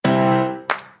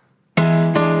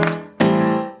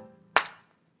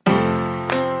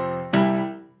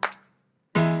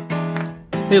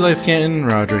Hey Life Canton,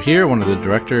 Roger here, one of the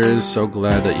directors. So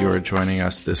glad that you are joining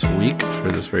us this week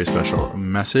for this very special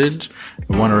message.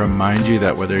 I want to remind you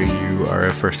that whether you are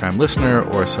a first-time listener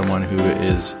or someone who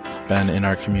has been in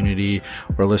our community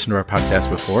or listened to our podcast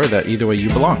before, that either way you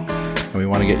belong. And we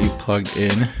want to get you plugged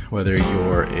in, whether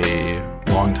you're a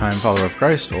longtime follower of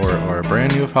Christ or a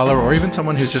brand new follower, or even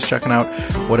someone who's just checking out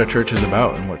what a church is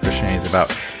about and what Christianity is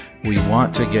about. We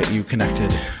want to get you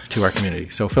connected to our community.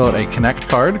 So fill out a Connect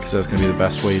card, because that's going to be the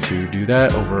best way to do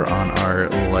that over on our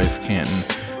Life Canton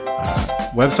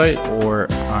website or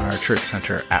on our Church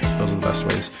Center app. Those are the best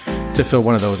ways to fill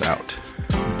one of those out.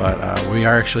 But we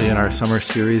are actually in our summer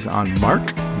series on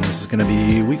Mark. And this is going to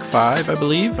be week 5, I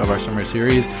believe, of our summer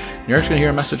series. You're actually going to hear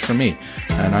a message from me.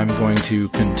 And I'm going to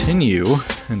continue,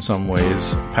 in some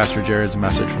ways, Pastor Jared's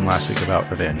message from last week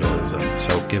about evangelism.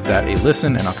 So give that a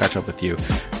listen, and I'll catch up with you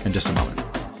in just a moment.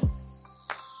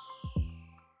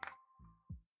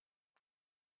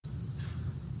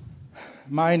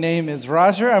 My name is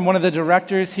Roger. I'm one of the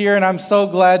directors here, and I'm so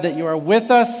glad that you are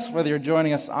with us, whether you're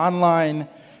joining us online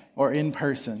or in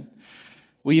person.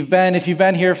 If you've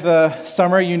been here for the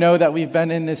summer, you know that we've been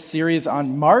in this series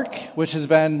on Mark, which has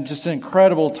been just an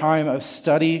incredible time of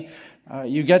study.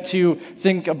 You get to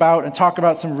think about and talk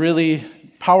about some really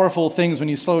powerful things when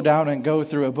you slow down and go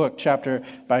through a book chapter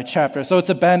by chapter. So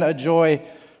it's been a joy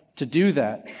to do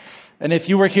that. And if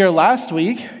you were here last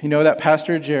week, you know that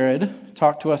Pastor Jared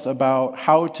talked to us about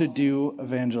how to do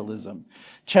evangelism.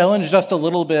 Challenged us a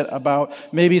little bit about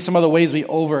maybe some of the ways we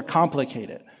overcomplicate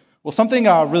it. Well, something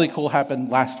really cool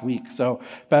happened last week. So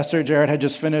Pastor Jared had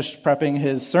just finished prepping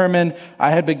his sermon.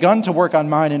 I had begun to work on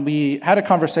mine, and we had a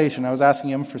conversation. I was asking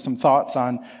him for some thoughts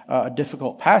on a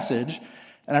difficult passage,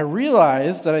 and I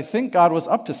realized that I think God was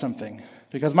up to something,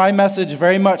 because my message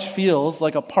very much feels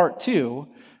like a part 2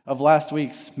 of last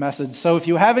week's message. So if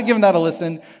you haven't given that a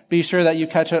listen, be sure that you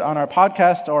catch it on our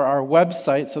podcast or our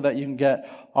website so that you can get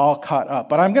all caught up.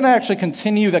 But I'm going to actually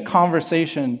continue the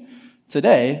conversation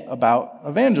today about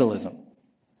evangelism.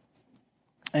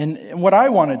 And what I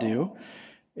want to do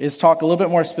is talk a little bit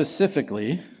more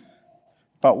specifically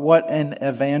about what an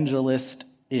evangelist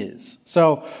is.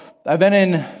 So I've been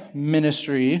in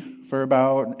ministry for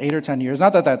about 8 or 10 years.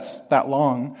 Not that that's that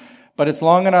long, but it's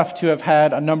long enough to have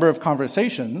had a number of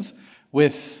conversations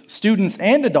with students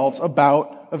and adults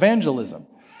about evangelism.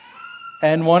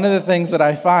 And one of the things that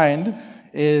I find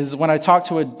is when I talk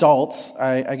to adults,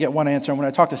 I get one answer, and when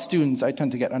I talk to students, I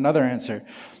tend to get another answer.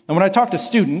 And when I talk to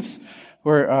students,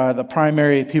 who are the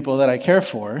primary people that I care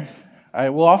for, I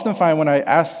will often find when I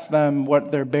ask them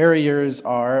what their barriers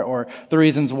are or the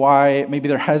reasons why maybe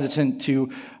they're hesitant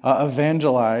to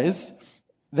evangelize,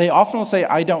 they often will say,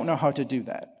 I don't know how to do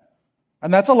that.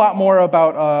 And that's a lot more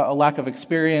about a lack of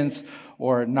experience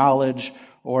or knowledge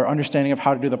or understanding of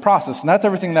how to do the process. And that's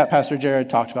everything that Pastor Jared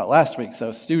talked about last week.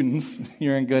 So students,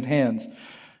 you're in good hands.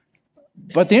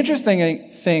 But the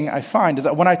interesting thing I find is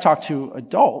that when I talk to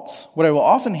adults, what I will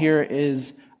often hear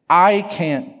is, I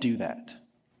can't do that.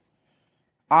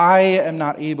 I am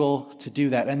not able to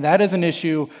do that. And that is an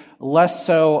issue less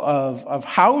so of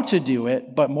how to do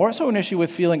it, but more so an issue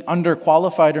with feeling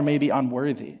underqualified or maybe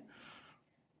unworthy.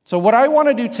 So what I want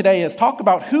to do today is talk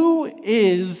about who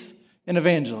is an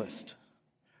evangelist.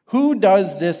 Who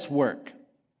does this work?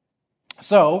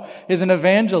 So, is an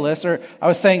evangelist, or I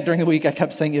was saying during the week, I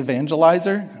kept saying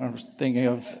evangelizer. I was thinking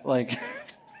of like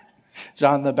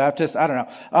John the Baptist. I don't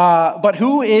know. But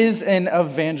who is an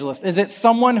evangelist? Is it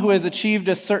someone who has achieved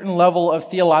a certain level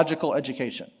of theological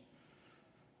education?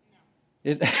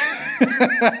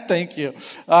 Thank you.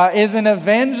 Is an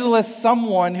evangelist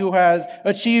someone who has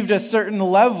achieved a certain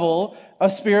level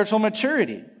of spiritual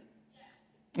maturity?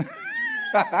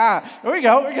 There we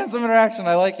go. We're getting some interaction.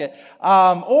 I like it.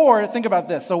 Or think about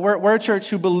this. So we're a church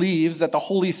who believes that the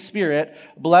Holy Spirit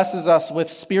blesses us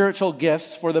with spiritual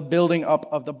gifts for the building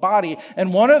up of the body.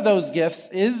 And one of those gifts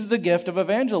is the gift of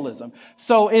evangelism.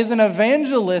 So is an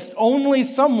evangelist only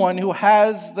someone who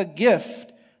has the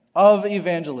gift of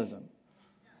evangelism?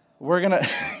 We're going to,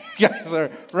 you guys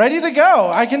are ready to go.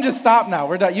 I can just stop now.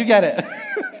 We're done. You get it.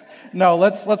 No,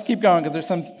 let's keep going, because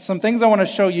there's some things I want to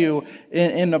show you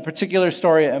in a particular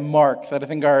story in Mark that I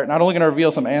think are not only going to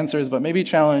reveal some answers, but maybe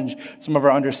challenge some of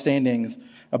our understandings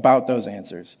about those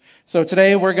answers. So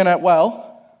today we're going to,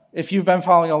 if you've been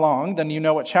following along, then you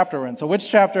know what chapter we're in. So which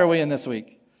chapter are we in this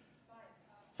week?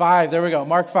 5. There we go.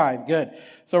 Mark 5. Good.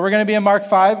 So we're going to be in Mark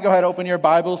 5. Go ahead, open your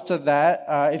Bibles to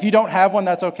that. If you don't have one,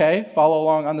 that's okay. Follow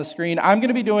along on the screen. I'm going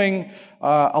to be doing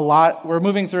a lot. We're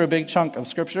moving through a big chunk of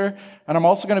Scripture, and I'm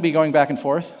also going to be going back and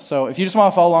forth. So if you just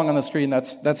want to follow along on the screen,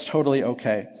 that's totally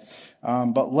okay.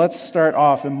 But let's start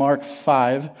off in Mark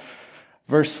 5.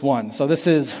 Verse 1. So this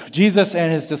is Jesus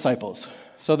and his disciples.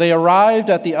 So they arrived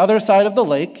at the other side of the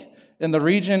lake in the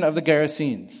region of the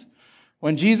Gerasenes.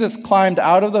 When Jesus climbed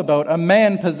out of the boat, a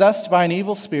man possessed by an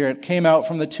evil spirit came out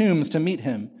from the tombs to meet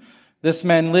him. This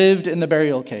man lived in the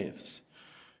burial caves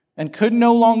and could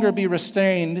no longer be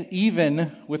restrained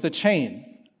even with a chain.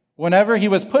 Whenever he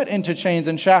was put into chains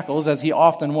and shackles, as he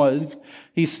often was,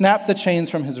 he snapped the chains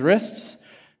from his wrists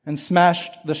and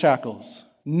smashed the shackles.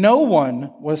 No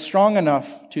one was strong enough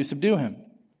to subdue him.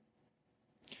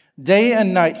 Day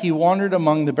and night he wandered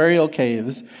among the burial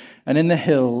caves and in the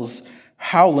hills,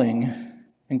 howling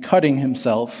and cutting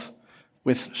himself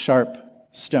with sharp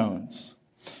stones.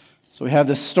 So we have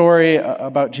this story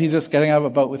about Jesus getting out of a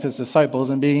boat with his disciples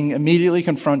and being immediately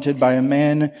confronted by a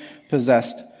man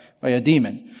possessed by a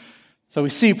demon. So we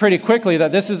see pretty quickly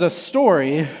that this is a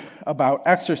story about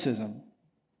exorcism.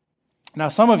 Now,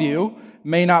 some of you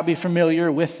may not be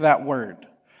familiar with that word.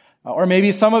 Or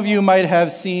maybe some of you might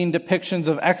have seen depictions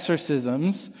of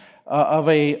exorcisms of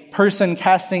a person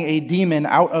casting a demon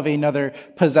out of another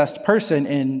possessed person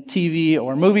in TV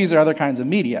or movies or other kinds of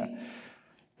media.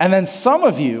 And then some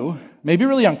of you may be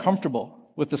really uncomfortable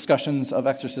with discussions of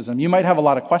exorcism. You might have a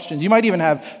lot of questions. You might even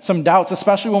have some doubts,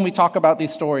 especially when we talk about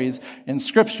these stories in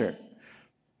Scripture.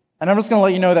 And I'm just going to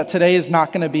let you know that today is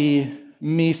not going to be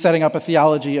me setting up a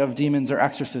theology of demons or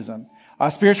exorcism.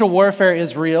 Spiritual warfare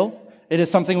is real. It is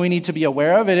something we need to be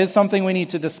aware of. It is something we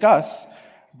need to discuss.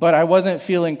 But I wasn't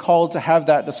feeling called to have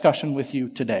that discussion with you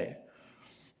today.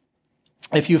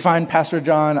 If you find Pastor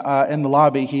John in the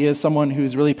lobby, he is someone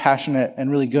who's really passionate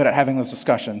and really good at having those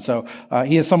discussions. So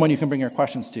he is someone you can bring your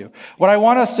questions to. What I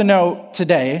want us to know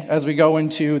today, as we go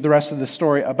into the rest of the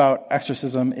story about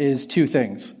exorcism, is two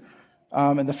things.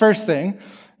 And the first thing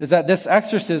is that this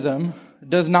exorcism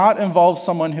does not involve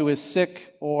someone who is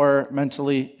sick or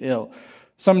mentally ill.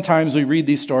 Sometimes we read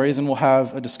these stories and we'll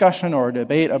have a discussion or a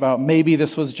debate about maybe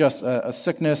this was just a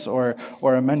sickness or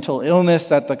a mental illness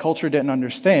that the culture didn't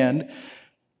understand.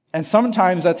 And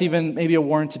sometimes that's even maybe a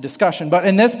warranted discussion. But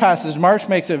in this passage, Mark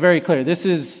makes it very clear. This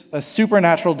is a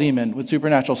supernatural demon with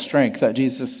supernatural strength that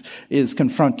Jesus is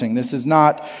confronting. This is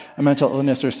not a mental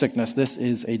illness or sickness. This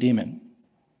is a demon.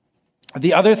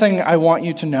 The other thing I want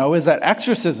you to know is that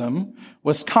exorcism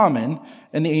was common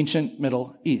in the ancient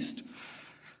Middle East.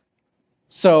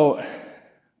 So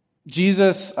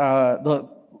Jesus,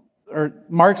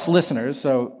 Mark's listeners,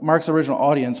 so Mark's original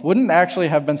audience, wouldn't actually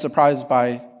have been surprised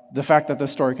by the fact that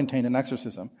this story contained an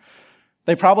exorcism.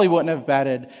 They probably wouldn't have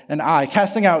batted an eye.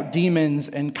 Casting out demons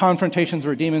and confrontations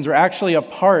with demons were actually a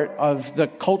part of the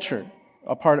culture,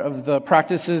 a part of the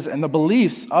practices and the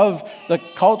beliefs of the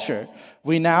culture.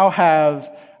 We now have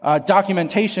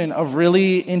documentation of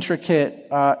really intricate,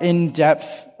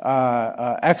 in-depth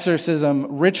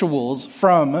exorcism rituals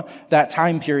from that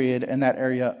time period and that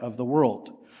area of the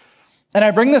world. And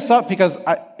I bring this up because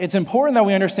it's important that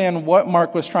we understand what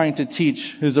Mark was trying to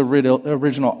teach his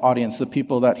original audience, the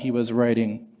people that he was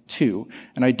writing to.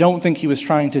 And I don't think he was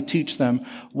trying to teach them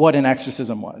what an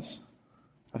exorcism was.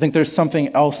 I think there's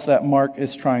something else that Mark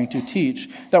is trying to teach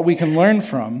that we can learn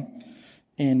from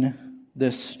in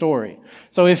this story.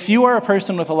 So if you are a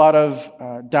person with a lot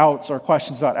of doubts or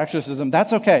questions about exorcism,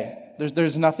 that's okay.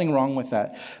 There's nothing wrong with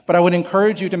that. But I would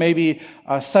encourage you to maybe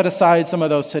set aside some of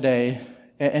those today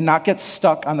and not get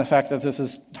stuck on the fact that this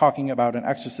is talking about an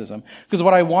exorcism. Because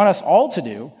what I want us all to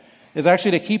do is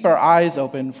actually to keep our eyes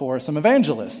open for some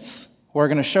evangelists who are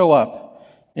going to show up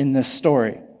in this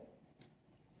story.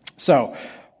 So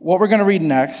what we're going to read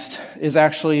next is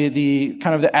actually the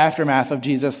kind of the aftermath of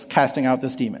Jesus casting out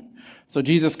this demon. So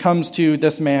Jesus comes to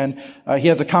this man, he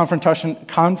has a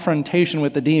confrontation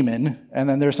with the demon, and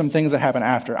then there's some things that happen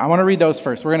after. I want to read those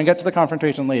first. We're going to get to the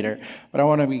confrontation later, but I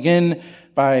want to begin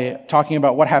by talking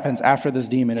about what happens after this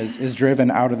demon is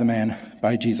driven out of the man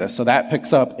by Jesus. So that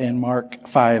picks up in Mark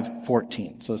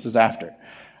 5:14. So this is after.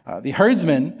 The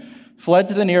herdsmen fled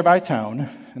to the nearby town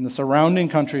and the surrounding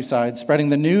countryside, spreading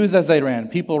the news as they ran.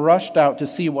 People rushed out to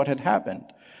see what had happened.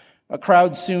 A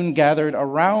crowd soon gathered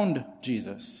around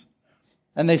Jesus.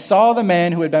 And they saw the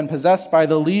man who had been possessed by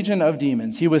the legion of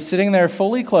demons. He was sitting there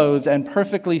fully clothed and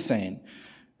perfectly sane.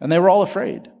 And they were all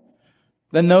afraid.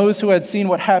 Then those who had seen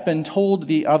what happened told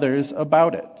the others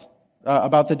about it,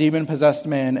 about the demon-possessed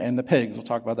man and the pigs. We'll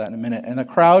talk about that in a minute. And the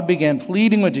crowd began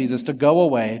pleading with Jesus to go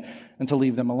away and to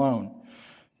leave them alone.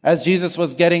 As Jesus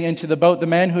was getting into the boat, the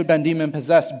man who had been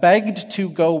demon-possessed begged to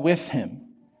go with him.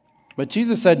 But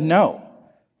Jesus said, "No,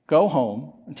 go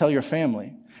home and tell your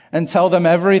family. And tell them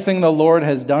everything the Lord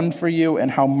has done for you and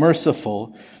how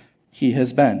merciful he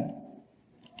has been."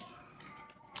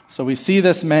 So we see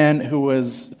this man who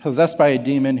was possessed by a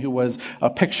demon, who was a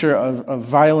picture of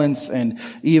violence and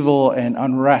evil and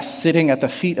unrest, sitting at the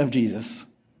feet of Jesus,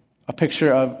 a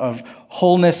picture of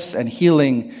wholeness and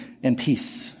healing and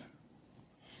peace.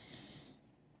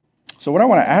 So what I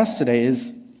want to ask today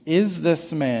is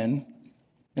this man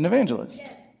an evangelist?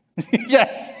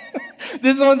 Yes.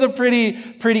 This one's a pretty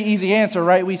easy answer,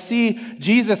 right? We see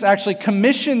Jesus actually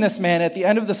commission this man at the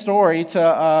end of the story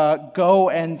to go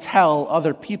and tell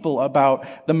other people about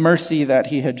the mercy that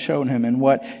he had shown him and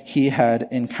what he had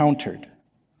encountered.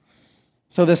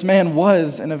 So this man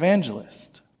was an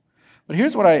evangelist. But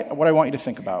here's what I want you to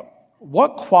think about.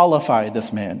 What qualified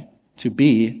this man to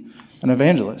be an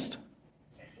evangelist?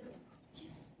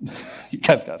 You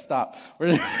guys got to stop.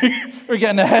 We're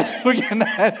getting ahead. We're getting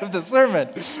ahead of the sermon.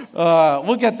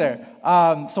 We'll get there.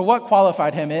 So what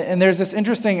qualified him? And there's this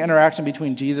interesting interaction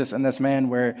between Jesus and this man,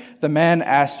 where the man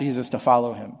asked Jesus to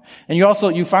follow him, and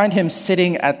you find him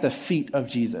sitting at the feet of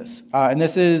Jesus. And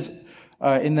this is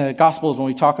in the Gospels when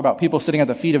we talk about people sitting at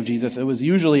the feet of Jesus. It was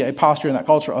usually a posture in that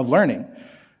culture of learning,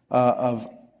 of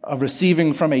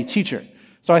receiving from a teacher.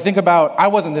 So I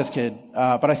wasn't this kid,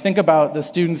 but I think about the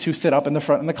students who sit up in the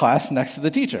front in the class next to the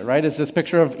teacher, right? It's this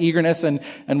picture of eagerness and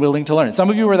willing to learn.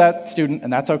 Some of you were that student,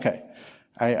 and that's okay.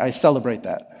 I celebrate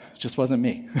that. It just wasn't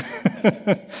me.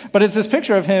 But it's this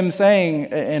picture of him saying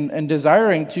and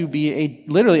desiring to be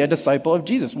literally a disciple of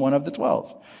Jesus, one of the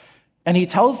 12. And he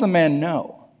tells the man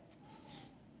no.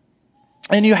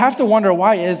 And you have to wonder,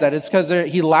 why is that? It's because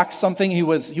he lacked something. He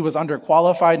was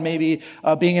underqualified. Maybe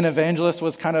being an evangelist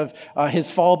was kind of his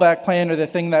fallback plan, or the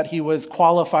thing that he was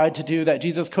qualified to do that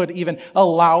Jesus could even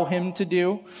allow him to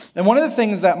do. And one of the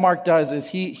things that Mark does is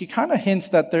he kind of hints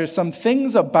that there's some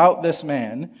things about this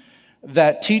man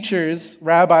that teachers,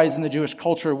 rabbis in the Jewish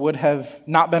culture would have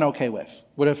not been okay with,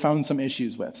 would have found some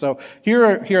issues with. So here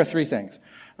are three things.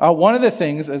 One of the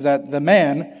things is that the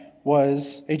man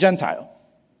was a Gentile.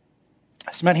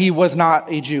 This meant he was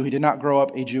not a Jew. He did not grow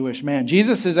up a Jewish man.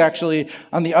 Jesus is actually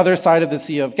on the other side of the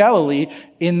Sea of Galilee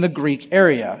in the Greek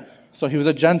area. So he was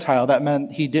a Gentile. That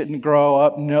meant he didn't grow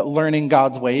up learning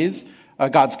God's ways,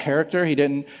 God's character. He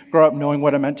didn't grow up knowing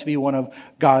what it meant to be one of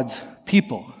God's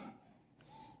people.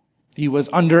 He was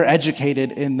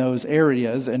undereducated in those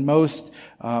areas, and most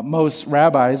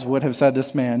rabbis would have said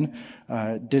this man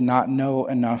did not know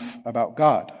enough about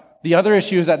God. The other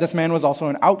issue is that this man was also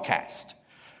an outcast.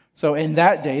 So in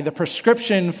that day, the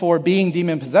prescription for being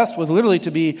demon-possessed was literally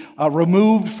to be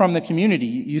removed from the community.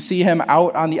 You see him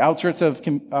out on the outskirts of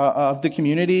the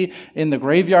community, in the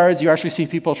graveyards. You actually see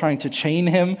people trying to chain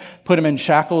him, put him in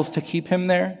shackles to keep him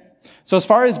there. So as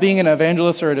far as being an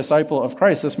evangelist or a disciple of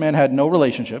Christ, this man had no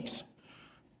relationships.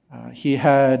 He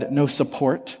had no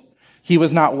support. He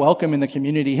was not welcome in the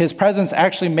community. His presence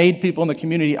actually made people in the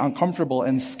community uncomfortable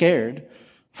and scared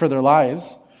for their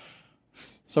lives.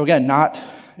 So again, not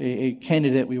a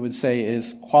candidate we would say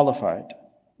is qualified.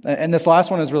 And this last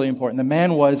one is really important. The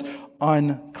man was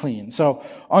unclean. So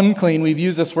unclean, we've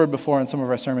used this word before in some of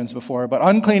our sermons before, but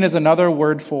unclean is another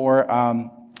word for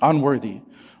unworthy,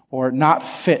 or not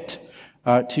fit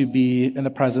to be in the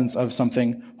presence of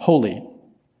something holy.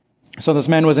 So this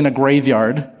man was in a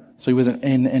graveyard, so he was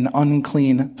in an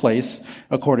unclean place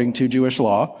according to Jewish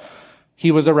law.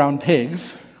 He was around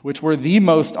pigs, which were the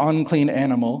most unclean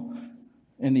animal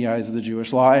in the eyes of the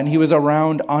Jewish law, and he was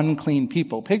around unclean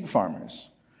people, pig farmers.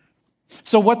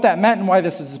 So what that meant and why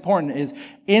this is important is,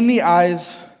 in the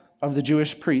eyes of the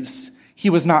Jewish priests,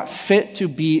 he was not fit to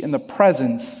be in the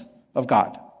presence of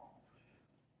God.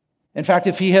 In fact,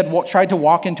 if he had tried to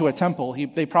walk into a temple,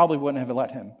 they probably wouldn't have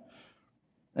let him.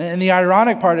 And the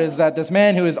ironic part is that this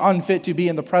man who is unfit to be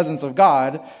in the presence of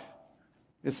God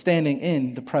is standing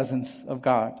in the presence of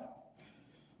God.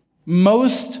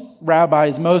 Most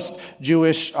rabbis, most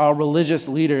Jewish religious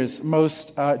leaders,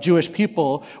 most Jewish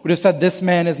people would have said this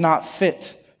man is not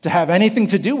fit to have anything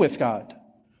to do with God.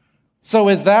 So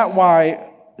is that why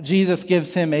Jesus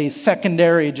gives him a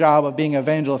secondary job of being an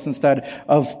evangelist instead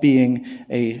of being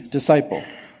a disciple?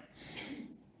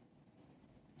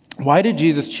 Why did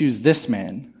Jesus choose this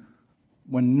man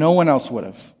when no one else would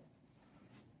have?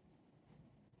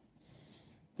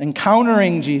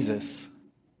 Encountering Jesus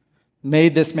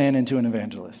made this man into an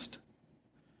evangelist.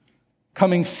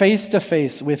 Coming face to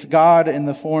face with God in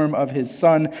the form of his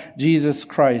Son, Jesus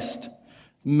Christ,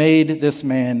 made this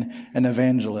man an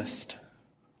evangelist.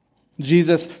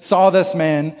 Jesus saw this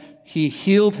man, he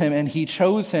healed him, and he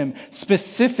chose him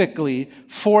specifically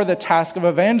for the task of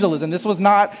evangelism. This was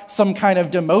not some kind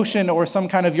of demotion or some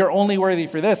kind of you're only worthy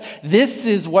for this. This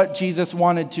is what Jesus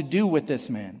wanted to do with this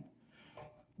man.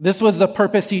 This was the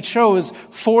purpose he chose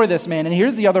for this man. And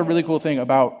here's the other really cool thing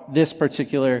about this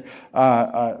particular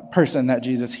person that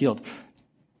Jesus healed.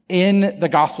 In the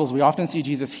Gospels, we often see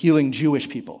Jesus healing Jewish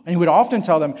people. And he would often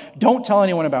tell them, don't tell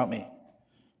anyone about me.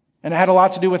 And it had a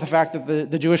lot to do with the fact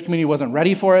that the Jewish community wasn't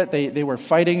ready for it. They were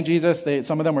fighting Jesus.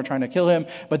 Some of them were trying to kill him.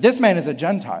 But this man is a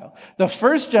Gentile. The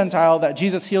first Gentile that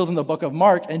Jesus heals in the book of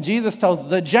Mark, and Jesus tells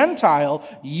the Gentile,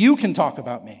 you can talk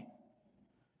about me.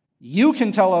 You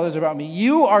can tell others about me.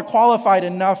 You are qualified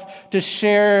enough to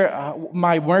share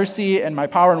my mercy and my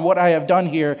power and what I have done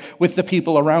here with the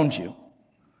people around you.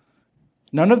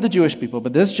 None of the Jewish people,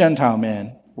 but this Gentile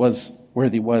man was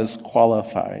worthy, was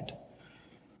qualified.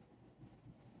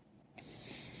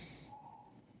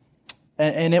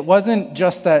 And it wasn't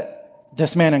just that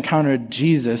this man encountered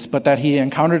Jesus, but that he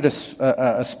encountered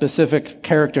a specific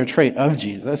character trait of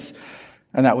Jesus,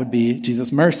 and that would be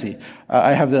Jesus' mercy.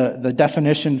 I have the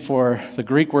definition for the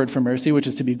Greek word for mercy, which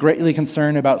is to be greatly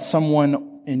concerned about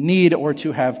someone in need or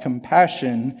to have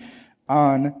compassion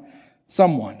on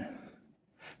someone.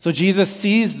 So Jesus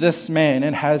sees this man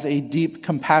and has a deep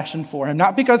compassion for him,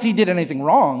 not because he did anything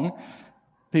wrong,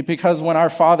 but because when our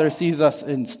Father sees us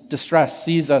in distress,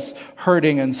 sees us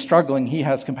hurting and struggling, he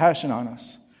has compassion on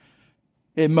us.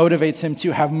 It motivates him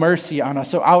to have mercy on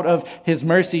us. So out of his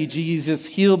mercy, Jesus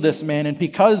healed this man. And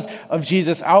because of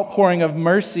Jesus' outpouring of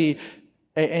mercy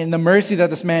and the mercy that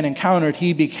this man encountered,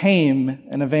 he became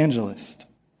an evangelist.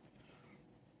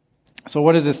 So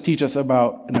what does this teach us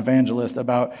about an evangelist,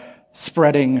 about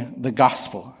spreading the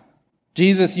gospel?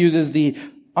 Jesus uses the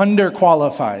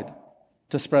underqualified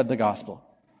to spread the gospel.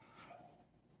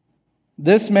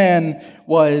 This man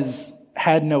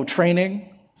had no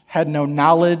training, had no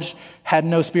knowledge, had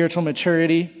no spiritual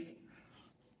maturity,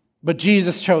 but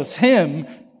Jesus chose him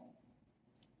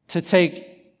to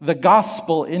take the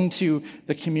gospel into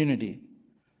the community.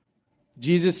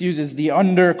 Jesus uses the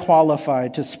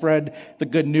underqualified to spread the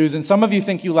good news. And some of you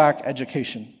think you lack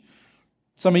education.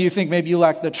 Some of you think maybe you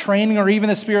lack the training or even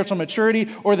the spiritual maturity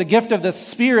or the gift of the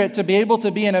Spirit to be able to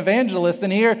be an evangelist.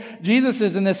 And here Jesus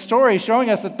is in this story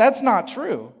showing us that that's not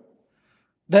true.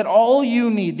 That all you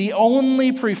need, the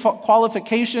only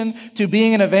qualification to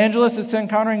being an evangelist is to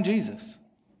encountering Jesus.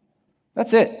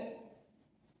 That's it.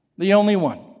 The only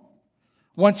one.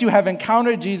 Once you have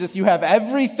encountered Jesus, you have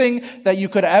everything that you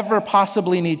could ever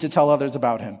possibly need to tell others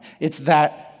about him. It's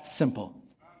that simple.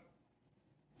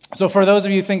 So for those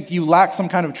of you who think you lack some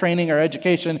kind of training or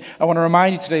education, I want to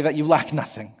remind you today that you lack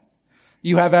nothing.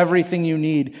 You have everything you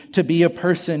need to be a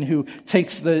person who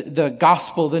takes the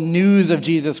gospel, the news of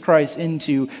Jesus Christ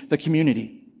into the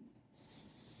community.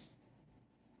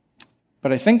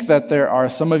 But I think that there are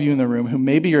some of you in the room who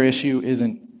maybe your issue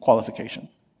isn't qualification.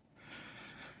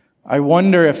 I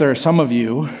wonder if there are some of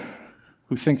you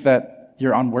who think that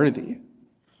you're unworthy.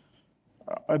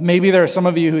 Maybe there are some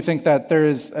of you who think that there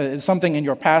is something in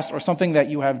your past or something that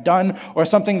you have done or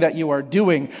something that you are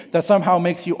doing that somehow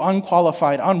makes you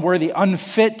unqualified, unworthy,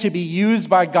 unfit to be used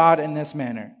by God in this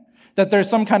manner. That there's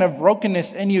some kind of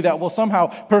brokenness in you that will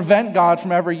somehow prevent God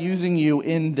from ever using you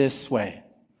in this way.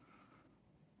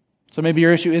 So maybe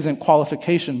your issue isn't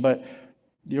qualification, but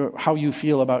how you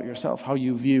feel about yourself, how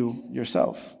you view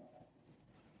yourself.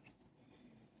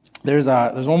 There's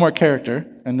one more character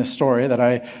in this story that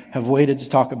I have waited to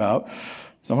talk about,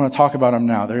 so I want to talk about him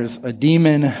now. There's a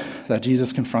demon that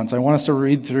Jesus confronts. I want us to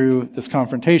read through this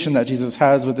confrontation that Jesus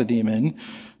has with the demon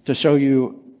to show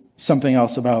you something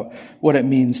else about what it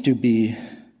means to be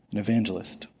an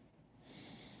evangelist.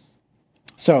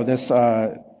 So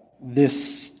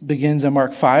this begins in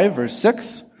Mark 5, verse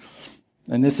 6,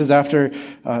 and this is after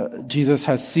Jesus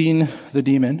has seen the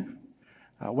demon.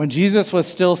 When Jesus was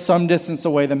still some distance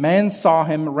away, the man saw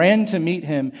him, ran to meet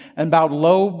him, and bowed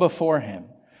low before him.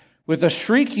 With a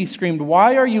shriek, he screamed,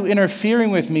 "Why are you interfering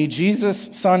with me, Jesus,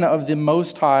 Son of the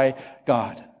Most High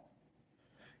God?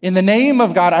 In the name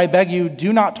of God, I beg you,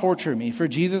 do not torture me." For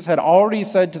Jesus had already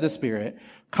said to the spirit,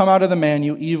 "Come out of the man,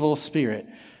 you evil spirit."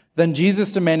 Then Jesus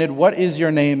demanded, "What is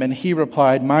your name?" And he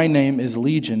replied, "My name is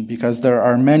Legion, because there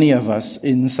are many of us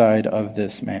inside of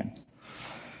this man."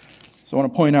 So I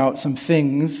want to point out some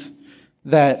things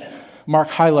that Mark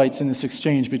highlights in this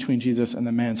exchange between Jesus and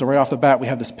the man. So right off the bat, we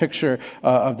have this picture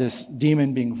of this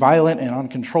demon being violent and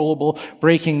uncontrollable,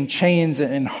 breaking chains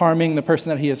and harming the person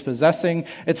that he is possessing.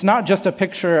 It's not just a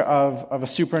picture of a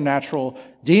supernatural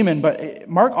demon, but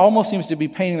Mark almost seems to be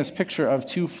painting this picture of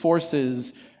two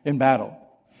forces in battle,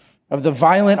 of the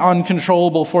violent,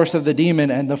 uncontrollable force of the demon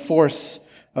and the force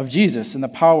of Jesus and the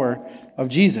power of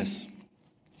Jesus.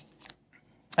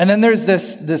 And then there's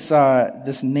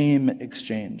this name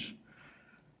exchange.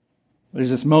 There's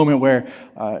this moment where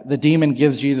the demon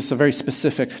gives Jesus a very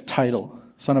specific title,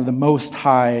 Son of the Most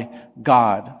High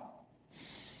God.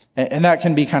 And that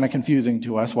can be kind of confusing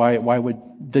to us. Why would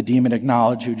the demon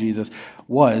acknowledge who Jesus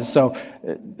was? So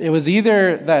it was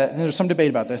either that, and there's some debate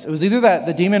about this, it was either that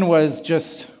the demon was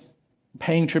just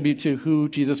paying tribute to who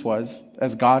Jesus was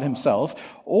as God himself,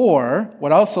 or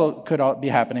what also could be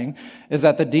happening is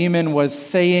that the demon was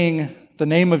saying the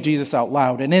name of Jesus out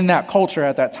loud. And in that culture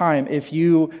at that time,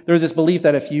 there was this belief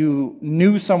that if you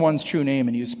knew someone's true name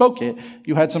and you spoke it,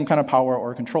 you had some kind of power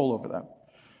or control over them.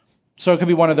 So it could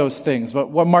be one of those things. But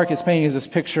what Mark is painting is this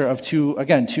picture of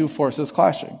two forces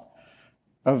clashing.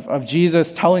 Of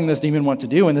Jesus telling this demon what to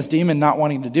do, and this demon not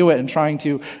wanting to do it and trying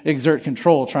to exert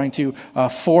control, trying to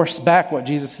force back what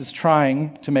Jesus is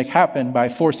trying to make happen by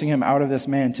forcing him out of this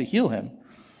man to heal him.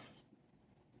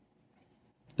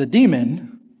 The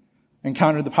demon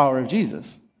encountered the power of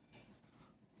Jesus.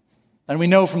 And we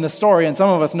know from the story, and some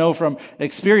of us know from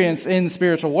experience in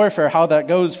spiritual warfare, how that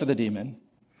goes for the demon.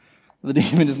 The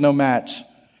demon is no match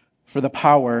for the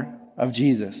power of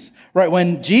Jesus. Right,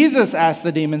 when Jesus asks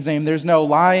the demon's name, there's no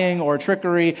lying or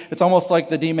trickery. It's almost like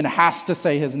the demon has to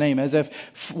say his name, as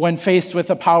if when faced with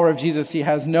the power of Jesus, he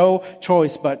has no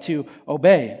choice but to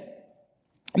obey.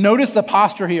 Notice the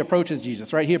posture he approaches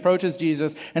Jesus, right? He approaches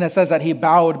Jesus, and it says that he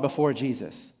bowed before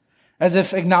Jesus, as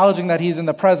if acknowledging that he's in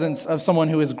the presence of someone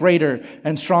who is greater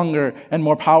and stronger and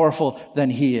more powerful than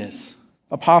he is.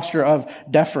 A posture of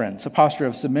deference, a posture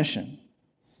of submission.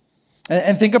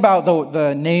 And think about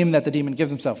the name that the demon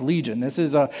gives himself, Legion. This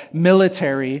is a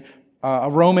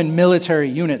Roman military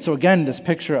unit. So again, this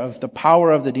picture of the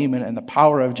power of the demon and the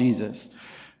power of Jesus,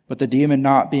 but the demon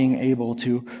not being able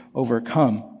to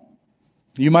overcome.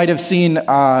 You might have seen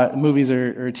movies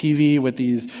or TV with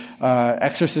these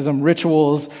exorcism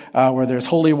rituals where there's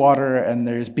holy water and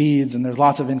there's beads and there's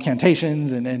lots of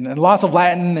incantations and lots of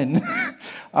Latin.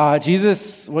 And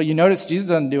Jesus, what you notice, Jesus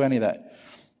doesn't do any of that.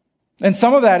 And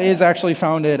some of that is actually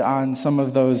founded on some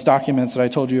of those documents that I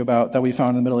told you about that we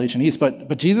found in the Middle Ancient East,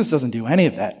 but Jesus doesn't do any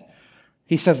of that.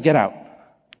 He says, get out.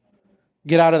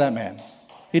 Get out of that man.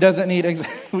 He doesn't need,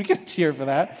 we can cheer for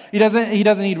that. He doesn't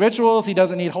need rituals. He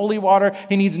doesn't need holy water.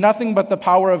 He needs nothing but the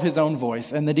power of his own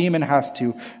voice, and the demon has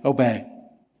to obey.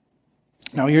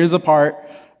 Now, here's the part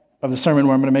of the sermon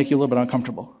where I'm going to make you a little bit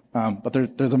uncomfortable. But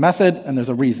there's a method and there's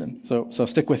a reason. So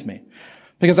stick with me.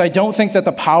 Because I don't think that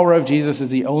the power of Jesus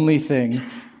is the only thing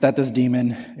that this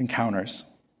demon encounters.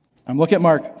 Look at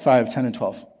Mark 5, 10 and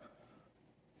 12.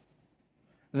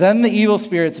 Then the evil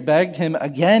spirits begged him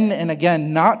again and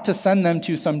again not to send them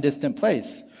to some distant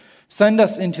place. Send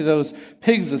us into those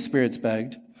pigs, the spirits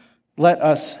begged. Let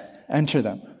us enter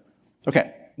them.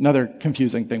 Okay, another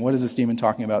confusing thing. What is this demon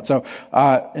talking about? So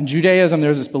in Judaism,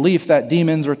 there's this belief that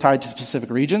demons were tied to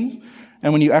specific regions.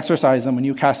 And when you exorcise them, when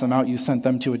you cast them out, you sent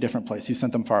them to a different place. You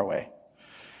sent them far away.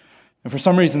 And for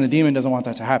some reason, the demon doesn't want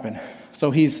that to happen.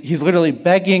 So he's literally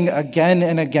begging again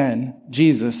and again,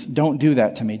 Jesus, don't do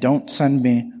that to me. Don't send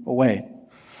me away.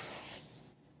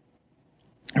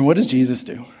 And what does Jesus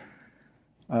do?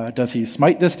 Does he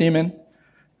smite this demon?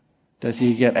 Does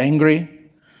he get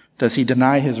angry? Does he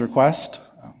deny his request?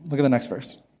 Look at the next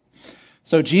verse.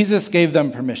 So Jesus gave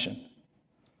them permission.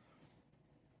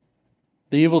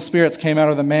 The evil spirits came out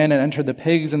of the man and entered the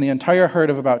pigs, and the entire herd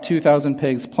of about 2,000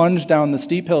 pigs plunged down the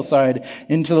steep hillside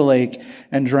into the lake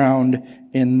and drowned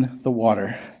in the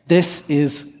water. This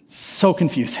is so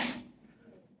confusing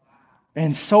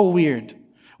and so weird.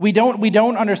 We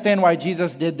don't understand why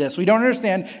Jesus did this. We don't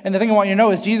understand, and the thing I want you to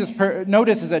know is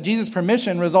notice is that Jesus'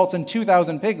 permission results in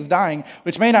 2,000 pigs dying,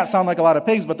 which may not sound like a lot of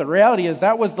pigs, but the reality is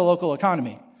that was the local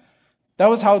economy. That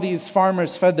was how these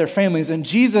farmers fed their families. And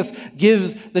Jesus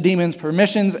gives the demons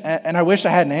permissions. And I wish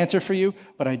I had an answer for you,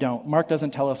 but I don't. Mark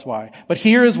doesn't tell us why. But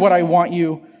here is what I want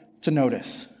you to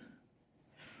notice.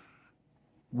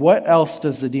 What else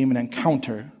does the demon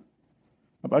encounter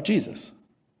about Jesus?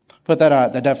 Put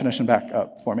that definition back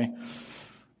up for me.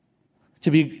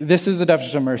 This is the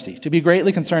definition of mercy. To be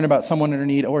greatly concerned about someone in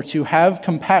need, or to have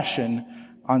compassion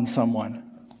on someone.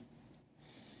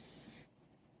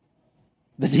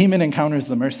 The demon encounters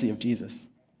the mercy of Jesus.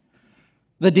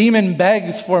 The demon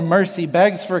begs for mercy,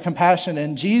 begs for compassion,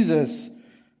 and Jesus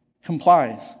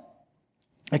complies.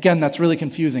 Again, that's really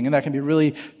confusing, and that can be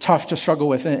really tough to struggle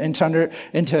with and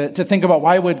to think about,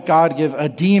 why would God give a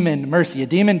demon mercy? A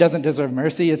demon doesn't deserve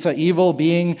mercy. It's an evil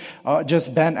being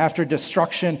just bent after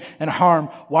destruction and harm.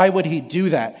 Why would he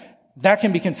do that? That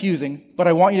can be confusing, but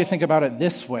I want you to think about it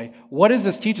this way. What does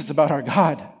this teach us about our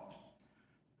God?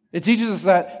 It teaches us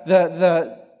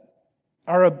that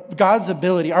God's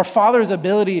ability, our Father's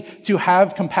ability to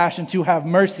have compassion, to have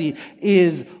mercy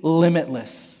is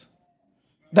limitless.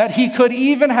 That he could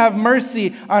even have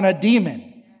mercy on a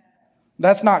demon.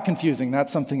 That's not confusing.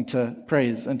 That's something to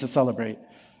praise and to celebrate.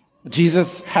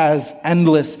 Jesus has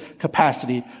endless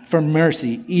capacity for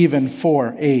mercy, even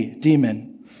for a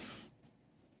demon.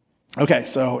 Okay,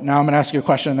 so now I'm going to ask you a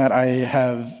question that I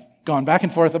have gone back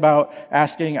and forth about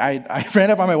asking. I ran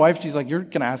up on my wife. She's like, "You're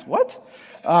going to ask what?"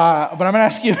 But I'm going to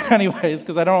ask you anyways,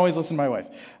 because I don't always listen to my wife.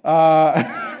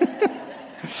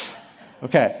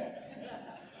 Okay.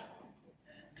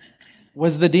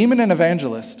 Was the demon an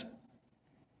evangelist?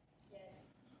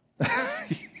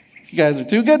 Yes. You guys are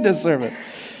too good this service.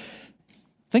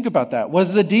 Think about that.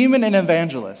 Was the demon an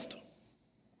evangelist?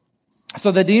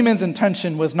 So the demon's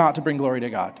intention was not to bring glory to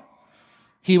God.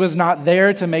 He was not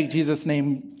there to make Jesus'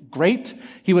 name great.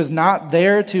 He was not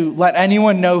there to let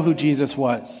anyone know who Jesus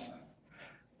was.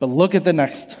 But look at the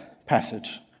next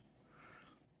passage.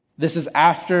 This is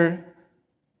after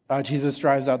Jesus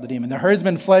drives out the demon. The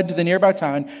herdsmen fled to the nearby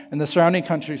town and the surrounding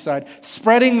countryside,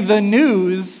 spreading the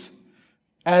news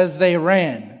as they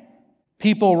ran.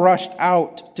 People rushed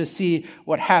out to see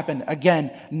what happened.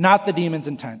 Again, not the demon's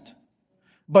intent.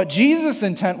 But Jesus'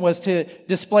 intent was to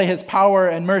display his power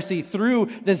and mercy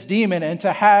through this demon and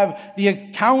to have the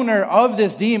encounter of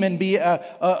this demon be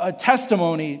a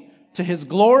testimony to his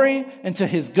glory and to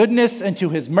his goodness and to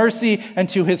his mercy and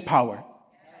to his power.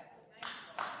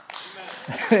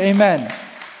 Amen.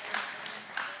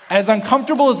 As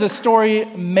uncomfortable as this story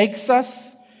makes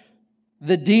us,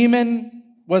 the demon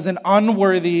was an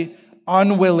unworthy,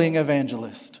 unwilling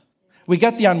evangelist. We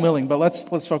get the unwilling, but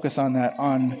let's focus on that,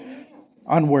 on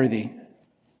unworthy.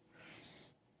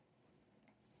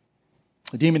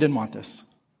 The demon didn't want this.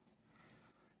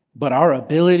 But our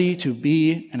ability to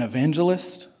be an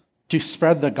evangelist, to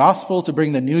spread the gospel, to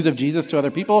bring the news of Jesus to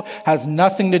other people, has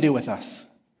nothing to do with us.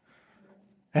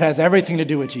 It has everything to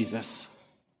do with Jesus.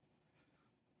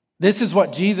 This is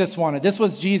what Jesus wanted. This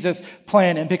was Jesus'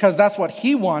 plan. And because that's what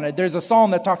he wanted, there's a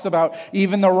psalm that talks about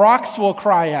even the rocks will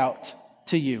cry out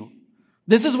to you.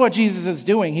 This is what Jesus is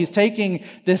doing. He's taking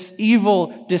this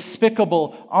evil,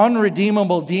 despicable,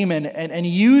 unredeemable demon and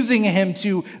using him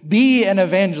to be an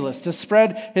evangelist, to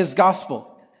spread his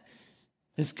gospel,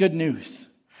 his good news.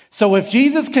 So if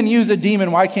Jesus can use a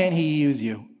demon, why can't he use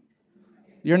you?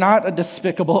 You're not a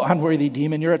despicable, unworthy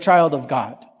demon. You're a child of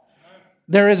God.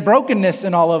 There is brokenness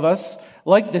in all of us,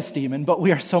 like this demon, but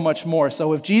we are so much more.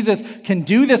 So if Jesus can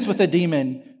do this with a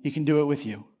demon, he can do it with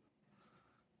you.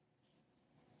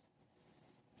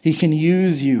 He can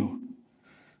use you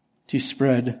to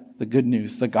spread the good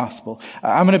news, the gospel.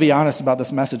 I'm going to be honest about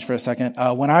this message for a second.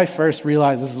 When I first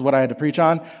realized this is what I had to preach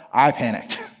on, I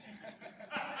panicked.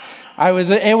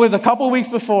 It was a couple weeks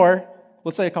before.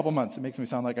 Let's say a couple months. It makes me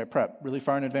sound like I prep really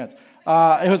far in advance.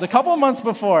 It was a couple months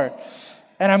before,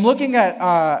 and I'm looking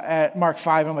at Mark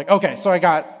 5, and I'm like, okay, so I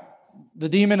got the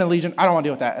demon and legion. I don't want to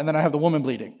deal with that. And then I have the woman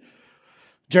bleeding.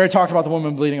 Jared talked about the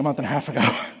woman bleeding a month and a half ago.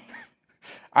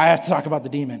 I have to talk about the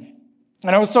demon.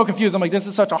 And I was so confused. I'm like, this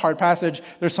is such a hard passage.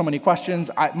 There's so many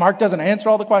questions. Mark doesn't answer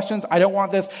all the questions. I don't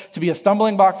want this to be a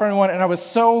stumbling block for anyone. And I was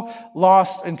so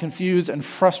lost and confused and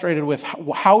frustrated with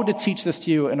how to teach this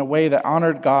to you in a way that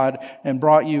honored God and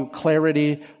brought you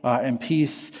clarity and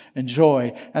peace and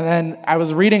joy. And then I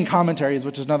was reading commentaries,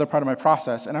 which is another part of my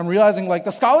process. And I'm realizing, like,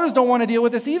 the scholars don't want to deal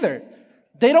with this either.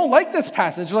 They don't like this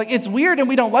passage. They're like, it's weird and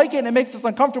we don't like it and it makes us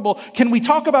uncomfortable. Can we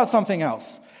talk about something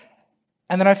else?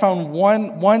 And then I found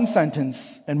one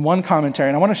sentence and one commentary,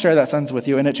 and I want to share that sentence with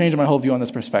you, and it changed my whole view on this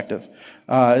perspective.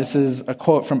 This is a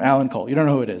quote from Alan Cole. You don't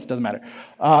know who it is. Doesn't matter.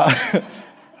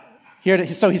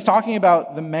 So he's talking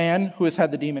about the man who has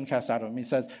had the demon cast out of him. He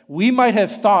says, we might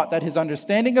have thought that his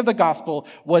understanding of the gospel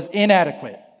was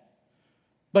inadequate,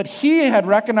 but he had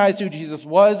recognized who Jesus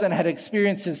was and had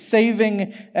experienced his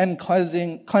saving and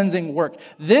cleansing work.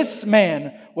 This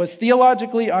man was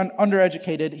theologically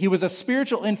undereducated. He was a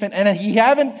spiritual infant, and he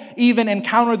hadn't even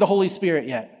encountered the Holy Spirit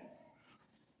yet,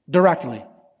 directly.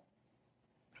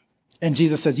 And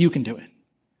Jesus says, you can do it.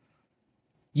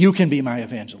 You can be my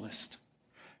evangelist.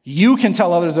 You can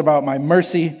tell others about my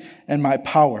mercy and my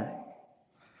power.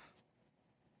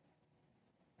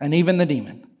 And even the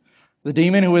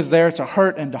demon who was there to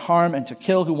hurt and to harm and to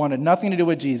kill, who wanted nothing to do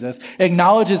with Jesus,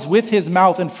 acknowledges with his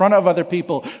mouth in front of other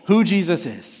people who Jesus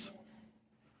is.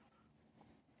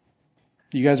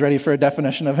 You guys ready for a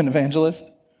definition of an evangelist?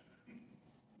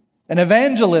 An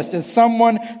evangelist is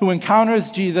someone who encounters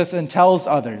Jesus and tells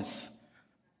others.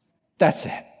 That's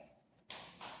it.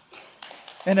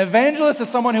 An evangelist is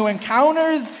someone who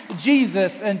encounters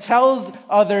Jesus and tells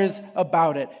others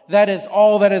about it. That is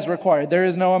all that is required. There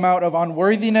is no amount of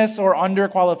unworthiness or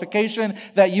underqualification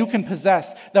that you can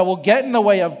possess that will get in the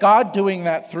way of God doing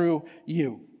that through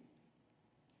you.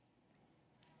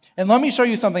 And let me show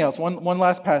you something else, one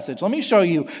last passage. Let me show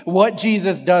you what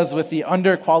Jesus does with the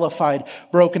underqualified,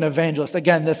 broken evangelist.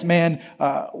 Again, this man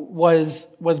was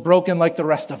broken like the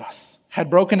rest of us. Had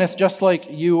brokenness just like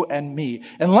you and me.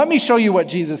 And let me show you what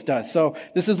Jesus does. So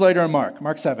this is later in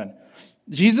Mark 7.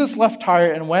 Jesus left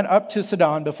Tyre and went up to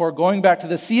Sidon before going back to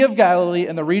the Sea of Galilee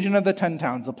in the region of the 10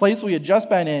 towns, the place we had just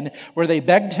been in, where they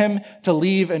begged him to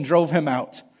leave and drove him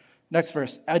out. Next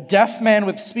verse. A deaf man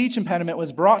with speech impediment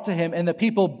was brought to him, and the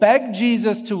people begged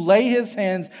Jesus to lay his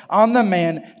hands on the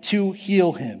man to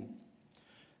heal him.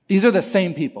 These are the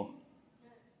same people.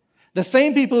 The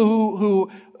same people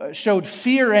who showed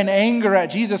fear and anger at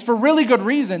Jesus for really good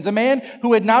reasons. A man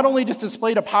who had not only just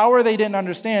displayed a power they didn't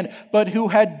understand, but who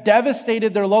had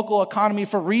devastated their local economy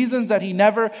for reasons that he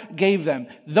never gave them.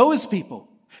 Those people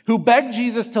who begged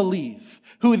Jesus to leave,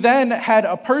 who then had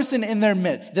a person in their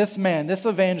midst, this man, this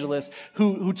evangelist,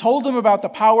 who told them about the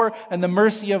power and the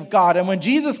mercy of God. And when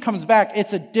Jesus comes back,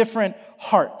 it's a different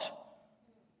heart.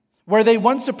 Where they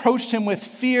once approached him with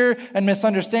fear and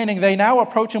misunderstanding, they now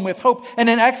approach him with hope and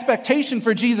an expectation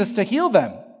for Jesus to heal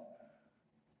them.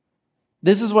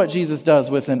 This is what Jesus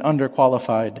does with an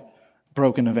underqualified,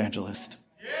 broken evangelist.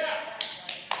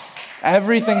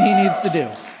 Everything he needs to do.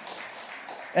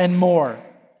 And more.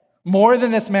 More than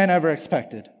this man ever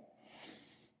expected.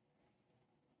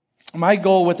 My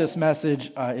goal with this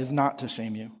message is not to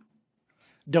shame you.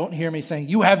 Don't hear me saying,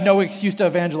 you have no excuse to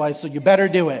evangelize, so you better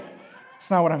do it. That's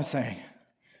not what I'm saying.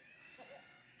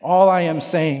 All I am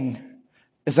saying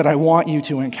is that I want you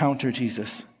to encounter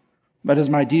Jesus. That is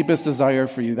my deepest desire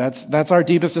for you. That's our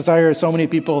deepest desire. So many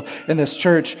people in this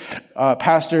church,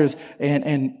 pastors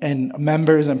and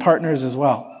members and partners as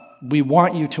well. We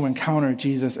want you to encounter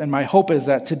Jesus. And my hope is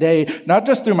that today, not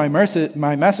just through my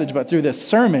message, but through this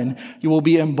sermon, you will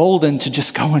be emboldened to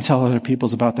just go and tell other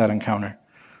peoples about that encounter.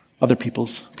 Other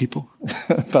people's people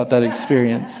about that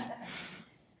experience.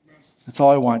 That's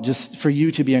all I want, just for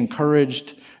you to be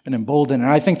encouraged and emboldened.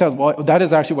 And I think that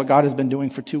is actually what God has been doing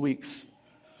for 2 weeks.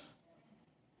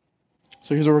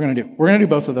 So here's what we're going to do. We're going to do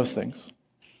both of those things.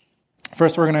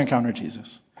 First, we're going to encounter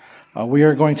Jesus. We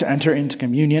are going to enter into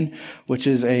communion, which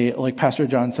is like Pastor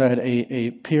John said, a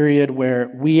period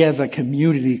where we as a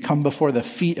community come before the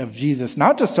feet of Jesus,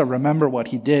 not just to remember what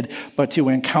he did, but to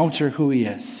encounter who he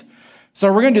is. So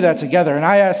we're going to do that together. And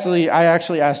I actually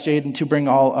asked Jaden to bring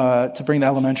the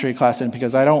elementary class in,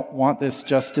 because I don't want this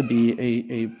just to be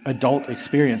a adult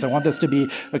experience. I want this to be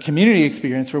a community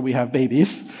experience where we have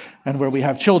babies and where we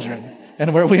have children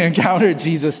and where we encounter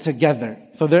Jesus together.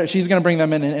 So she's going to bring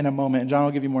them in a moment, and John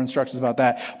will give you more instructions about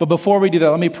that. But before we do that,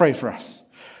 let me pray for us.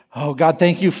 Oh, God,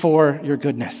 thank you for your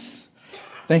goodness.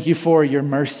 Thank you for your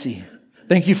mercy.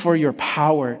 Thank you for your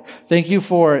power. Thank you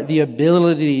for the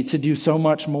ability to do so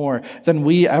much more than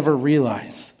we ever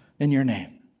realize in your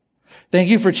name. Thank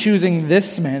you for choosing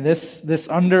this man, this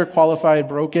underqualified,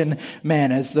 broken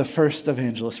man as the first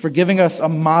evangelist, for giving us a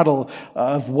model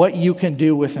of what you can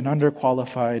do with an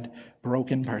underqualified,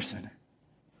 broken person.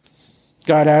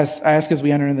 God, I ask as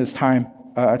we enter in this time,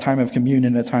 a time of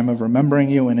communion, a time of remembering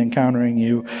you and encountering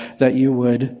you, that you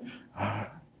would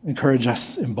encourage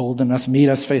us, embolden us, meet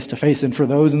us face to face. And for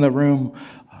those in the room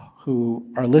who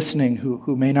are listening,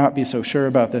 who may not be so sure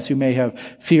about this, who may have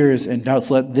fears and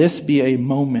doubts, let this be a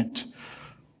moment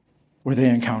where they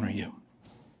encounter you.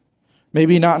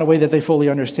 Maybe not in a way that they fully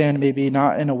understand, maybe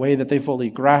not in a way that they fully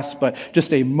grasp, but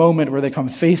just a moment where they come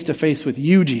face to face with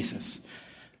you, Jesus.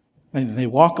 And they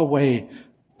walk away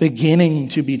beginning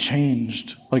to be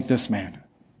changed like this man.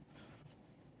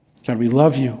 God, we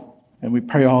love you, and we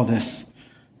pray all this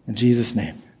in Jesus'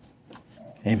 name.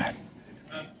 Amen.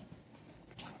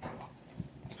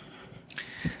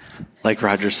 Like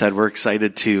Roger said, we're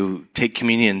excited to take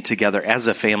communion together as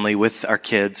a family with our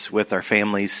kids, with our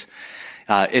families.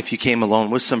 If you came alone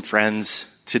with some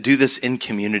friends, to do this in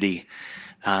community,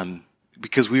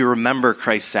 because we remember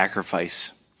Christ's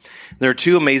sacrifice. There are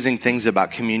two amazing things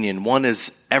about communion. One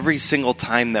is every single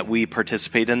time that we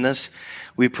participate in this,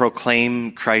 we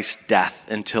proclaim Christ's death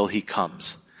until he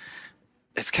comes.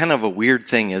 It's kind of a weird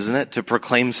thing, isn't it? To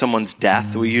proclaim someone's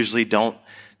death. We usually don't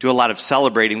do a lot of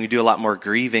celebrating. We do a lot more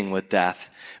grieving with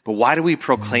death. But why do we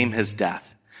proclaim his death?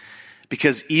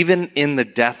 Because even in the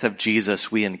death of Jesus,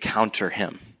 we encounter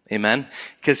him. Amen?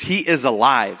 Because he is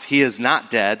alive. He is not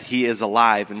dead. He is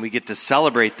alive. And we get to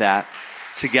celebrate that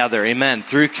together. Amen.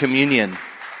 Through communion.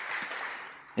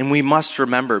 And we must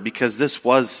remember, because this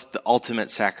was the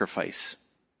ultimate sacrifice.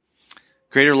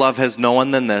 Greater love has no one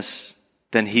than this,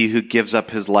 than he who gives up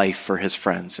his life for his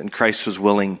friends. And Christ was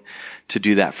willing to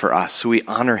do that for us. So we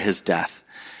honor his death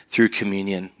through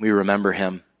communion. We remember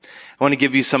him. I want to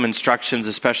give you some instructions,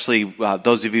 especially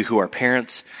those of you who are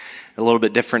parents, a little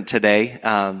bit different today.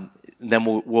 Then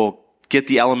we'll get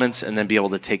the elements and then be able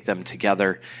to take them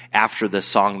together after this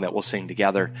song that we'll sing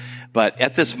together. But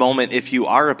at this moment, if you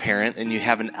are a parent and you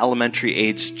have an elementary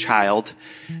aged child,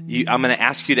 I'm going to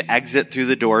ask you to exit through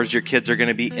the doors. Your kids are going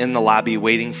to be in the lobby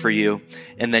waiting for you,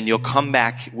 and then you'll come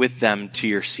back with them to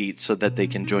your seat so that they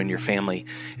can join your family.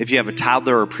 If you have a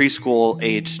toddler or preschool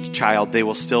aged child, they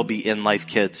will still be in Life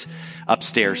Kids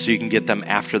upstairs, so you can get them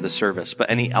after the service. But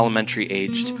any elementary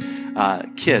aged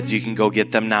kids, you can go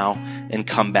get them now and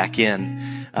come back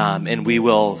in. And we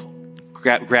will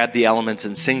grab the elements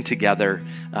and sing together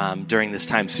during this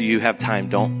time. So you have time.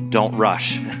 Don't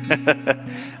rush.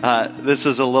 This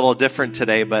is a little different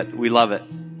today, but we love it.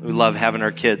 We love having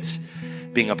our kids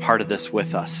being a part of this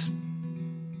with us.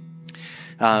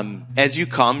 As you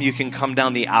can come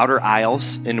down the outer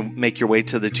aisles and make your way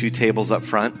to the two tables up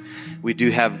front. We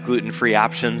do have gluten-free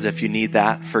options if you need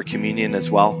that for communion as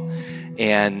well.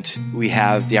 And we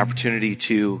have the opportunity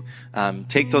to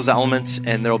take those elements,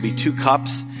 and there will be 2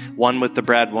 cups, one with the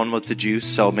bread, one with the juice.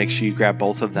 So make sure you grab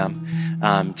both of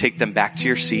them. Take them back to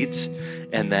your seats,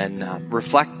 and then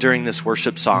reflect during this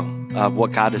worship song of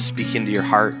what God is speaking to your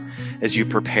heart as you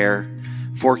prepare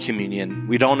for communion.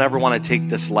 We don't ever want to take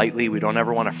this lightly. We don't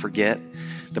ever want to forget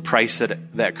the price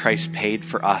that Christ paid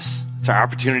for us. It's our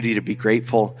opportunity to be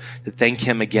grateful, to thank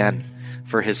him again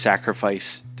for his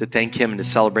sacrifice, to thank him and to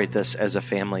celebrate this as a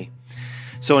family.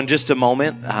 So in just a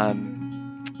moment,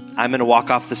 I'm going to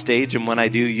walk off the stage, and when I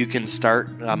do, you can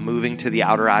start moving to the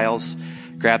outer aisles,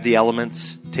 grab the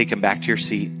elements, take them back to your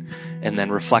seat, and then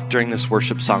reflect during this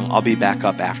worship song. I'll be back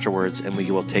up afterwards, and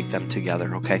we will take them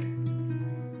together, okay?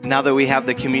 Now that we have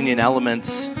the communion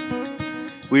elements,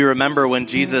 we remember when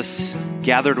Jesus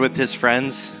gathered with his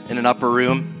friends in an upper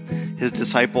room, his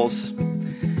disciples,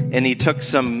 and he took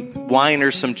some wine or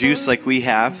some juice like we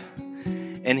have,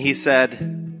 and he said,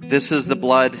 "This is the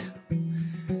blood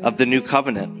of the new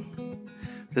covenant.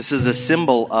 This is a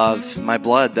symbol of my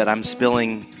blood that I'm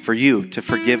spilling for you to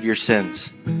forgive your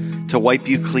sins, to wipe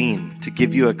you clean, to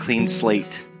give you a clean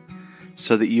slate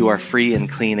so that you are free and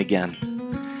clean again."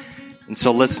 And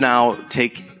so let's now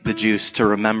take the juice to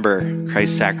remember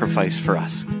Christ's sacrifice for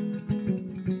us.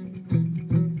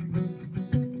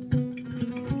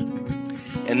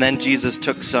 And then Jesus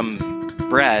took some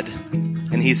bread,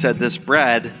 and he said, "This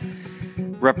bread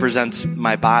represents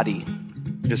my body.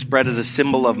 This bread is a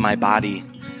symbol of my body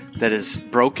that is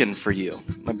broken for you,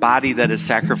 my body that is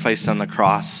sacrificed on the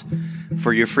cross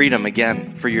for your freedom,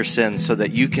 again, for your sins, so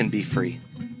that you can be free."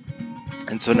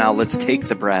 And so now let's take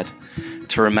the bread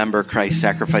to remember Christ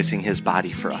sacrificing his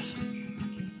body for us.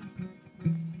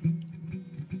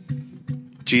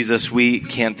 Jesus, we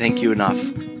can't thank you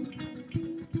enough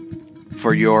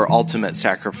for your ultimate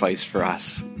sacrifice for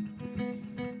us.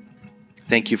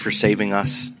 Thank you for saving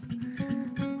us.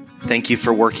 Thank you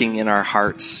for working in our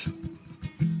hearts,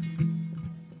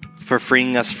 for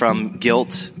freeing us from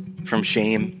guilt, from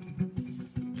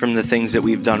shame, from the things that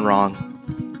we've done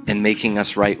wrong, and making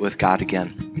us right with God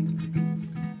again.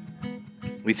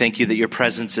 We thank you that your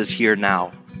presence is here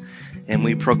now, and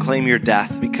we proclaim your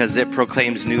death because it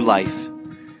proclaims new life,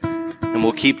 and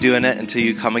we'll keep doing it until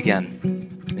you come again.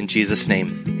 In Jesus'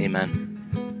 name,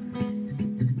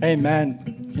 amen.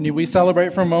 Amen. Can we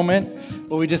celebrate for a moment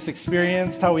what we just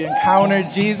experienced, how we encountered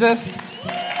Jesus?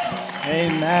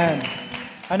 Amen.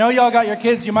 I know y'all got your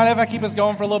kids. You might have to keep us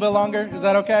going for a little bit longer. Is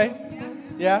that okay?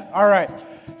 Yeah? All right.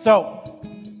 So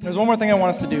there's one more thing I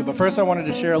want us to do, but first I wanted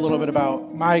to share a little bit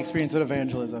about my experience with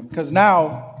evangelism. Because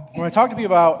now, when I talk to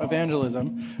people about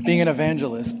evangelism, being an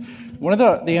evangelist, one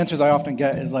of the answers I often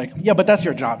get is like, yeah, but that's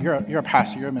your job. You're a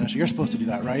pastor. You're a minister. You're supposed to do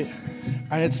that, right?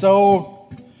 And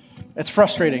it's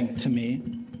frustrating to me,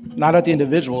 not at the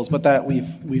individuals, but that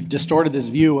we've distorted this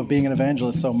view of being an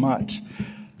evangelist so much.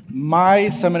 My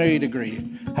seminary degree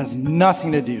has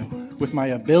nothing to do with my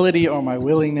ability or my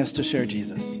willingness to share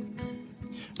Jesus.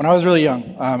 When I was really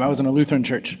young, I was in a Lutheran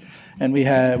church, and we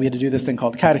had to do this thing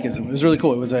called catechism. It was really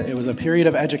cool. It was a period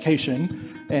of education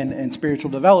and spiritual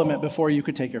development before you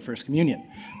could take your first communion,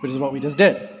 which is what we just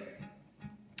did.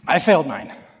 I failed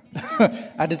mine.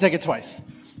 I had to take it twice.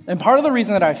 And part of the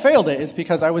reason that I failed it is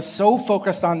because I was so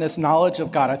focused on this knowledge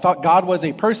of God. I thought God was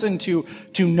a person to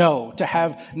know, to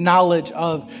have knowledge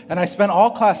of. And I spent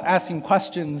all class asking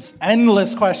questions,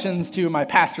 endless questions to my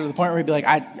pastor, to the point where he'd be like,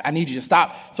 I need you to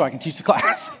stop so I can teach the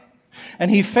class.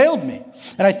 And he failed me.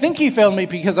 And I think he failed me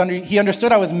because he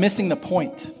understood I was missing the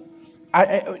point.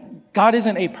 God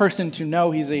isn't a person to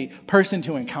know, he's a person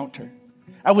to encounter.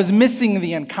 I was missing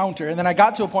the encounter. And then I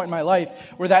got to a point in my life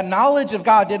where that knowledge of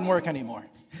God didn't work anymore.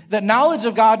 That knowledge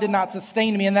of God did not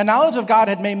sustain me. And that knowledge of God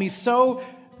had made me so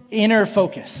inner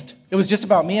focused. It was just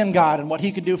about me and God and what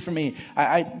he could do for me.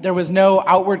 There was no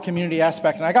outward community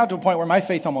aspect. And I got to a point where my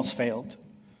faith almost failed.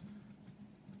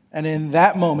 And in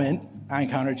that moment, I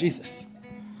encountered Jesus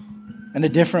in a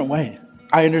different way.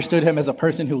 I understood him as a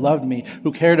person who loved me,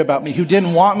 who cared about me, who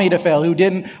didn't want me to fail, who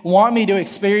didn't want me to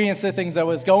experience the things I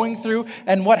was going through.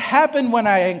 And what happened when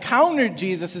I encountered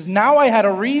Jesus is now I had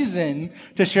a reason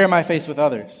to share my faith with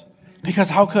others. Because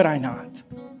how could I not?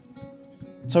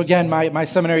 So again, my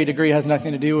seminary degree has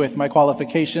nothing to do with my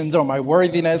qualifications or my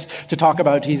worthiness to talk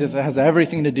about Jesus. It has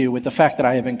everything to do with the fact that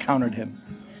I have encountered him.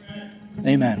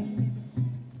 Amen.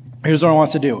 Here's what I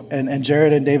want to do. And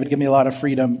Jared and David give me a lot of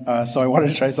freedom, so I wanted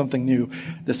to try something new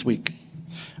this week.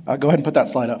 Go ahead and put that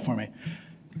slide up for me.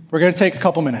 We're going to take a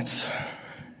couple minutes,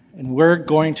 and we're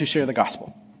going to share the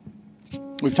gospel.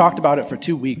 We've talked about it for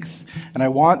 2 weeks, and I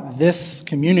want this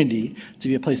community to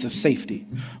be a place of safety,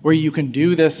 where you can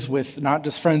do this with not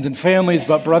just friends and families,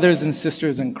 but brothers and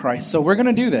sisters in Christ. So we're going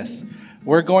to do this.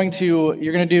 You're going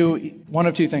to do one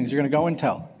of two things. You're going to go and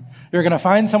tell. You're going to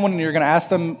find someone and you're going to ask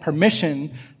them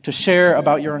permission to share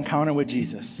about your encounter with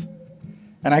Jesus.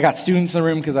 And I got students in the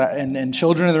room and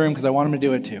children in the room because I want them to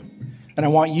do it too. And I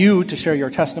want you to share your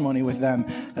testimony with them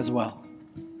as well.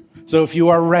 So if you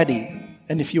are ready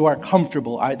and if you are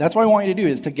comfortable, that's what I want you to do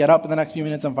is to get up in the next few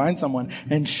minutes and find someone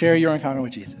and share your encounter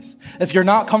with Jesus. If you're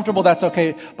not comfortable, that's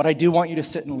okay, but I do want you to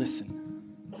sit and listen.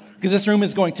 Because this room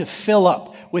is going to fill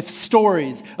up with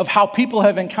stories of how people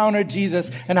have encountered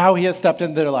Jesus and how he has stepped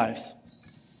into their lives.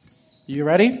 You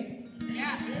ready?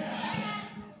 Yeah.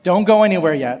 Don't go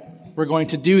anywhere yet. We're going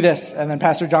to do this, and then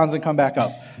Pastor John's going to come back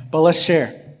up. But let's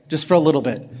share, just for a little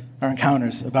bit, our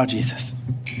encounters about Jesus.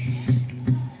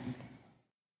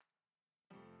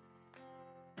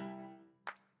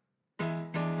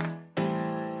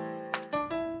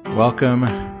 Welcome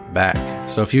back.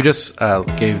 So if you just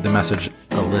gave the message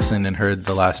a listen and heard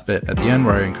the last bit at the end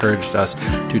where I encouraged us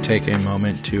to take a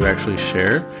moment to actually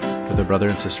share with a brother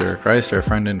and sister of Christ or a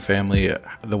friend and family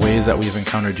the ways that we've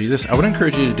encountered Jesus, I would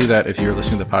encourage you to do that if you're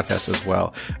listening to the podcast as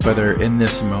well, whether in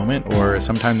this moment or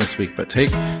sometime this week. But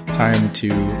take time to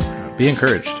be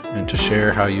encouraged and to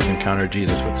share how you've encountered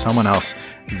Jesus with someone else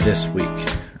this week.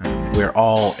 We're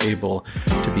all able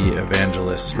to be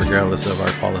evangelists regardless of our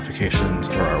qualifications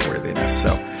or our worthiness.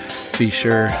 So be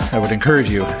sure, I would encourage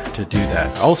you to do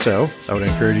that. Also, I would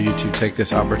encourage you to take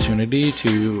this opportunity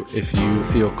to, if you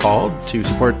feel called, to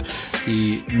support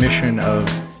the mission of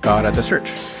God at this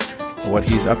church, what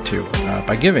he's up to,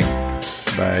 by giving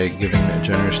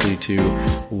generously to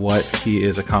what he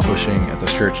is accomplishing at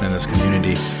this church and in this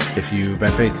community. If you've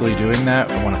been faithfully doing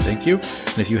that, I want to thank you.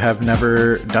 And if you have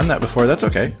never done that before, that's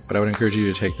okay. But I would encourage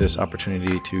you to take this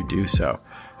opportunity to do so.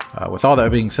 With all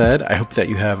that being said, I hope that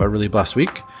you have a really blessed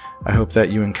week. I hope that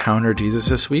you encounter Jesus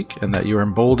this week and that you are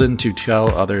emboldened to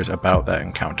tell others about that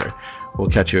encounter. We'll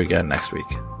catch you again next week.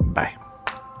 Bye.